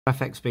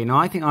FXB. Now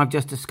I think I've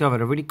just discovered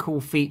a really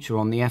cool feature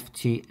on the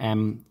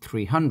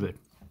FTM300.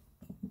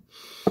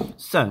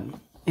 So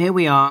here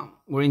we are,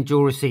 we're in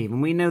dual receive,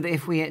 and we know that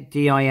if we hit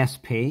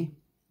DISP,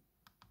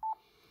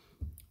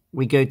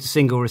 we go to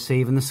single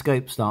receive and the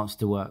scope starts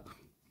to work.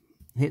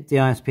 Hit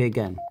DISP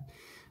again.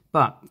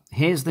 But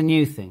here's the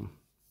new thing.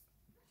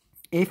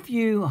 If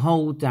you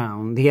hold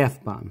down the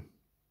F button,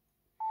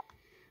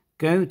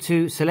 go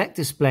to select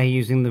display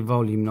using the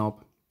volume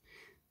knob,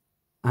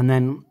 and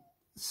then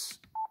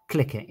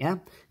click it, yeah?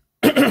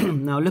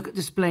 Now look at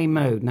display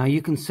mode. Now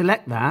you can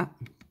select that,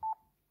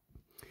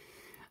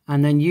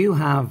 and then you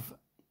have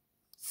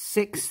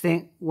 4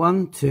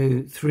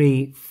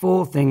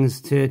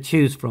 things to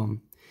choose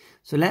from.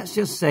 So let's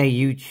just say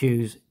you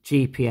choose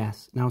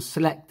GPS. Now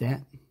select it.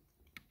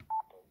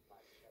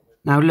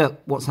 Now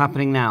look what's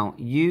happening now.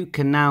 You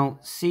can now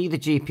see the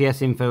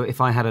GPS info if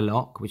I had a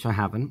lock, which I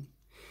haven't.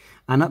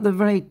 And at the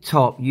very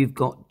top, you've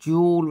got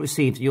dual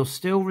receives. You're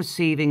still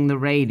receiving the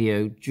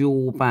radio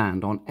dual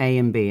band on A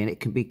and B, and it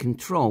can be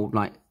controlled.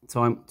 Like,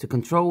 so to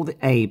control the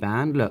A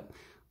band, look,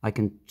 I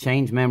can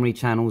change memory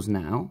channels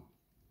now.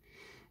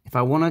 If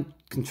I want to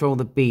control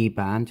the B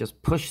band,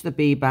 just push the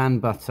B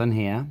band button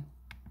here.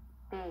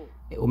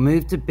 It will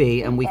move to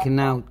B, and we can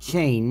now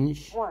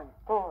change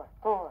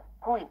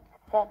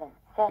 144.77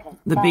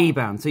 the B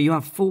band. So you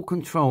have full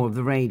control of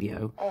the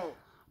radio.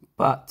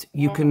 But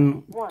you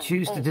can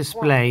choose to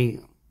display,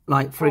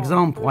 like for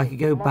example, I could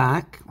go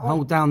back,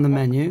 hold down the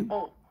menu,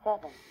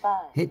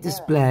 hit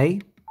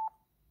display,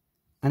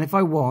 and if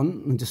I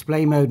want, in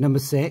display mode number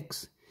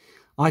 6,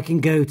 I can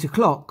go to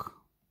clock.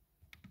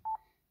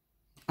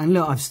 And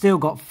look, I've still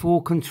got full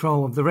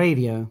control of the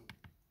radio.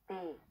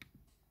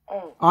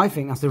 I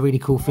think that's a really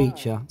cool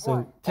feature.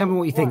 So tell me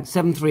what you think.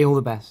 7-3, all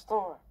the best.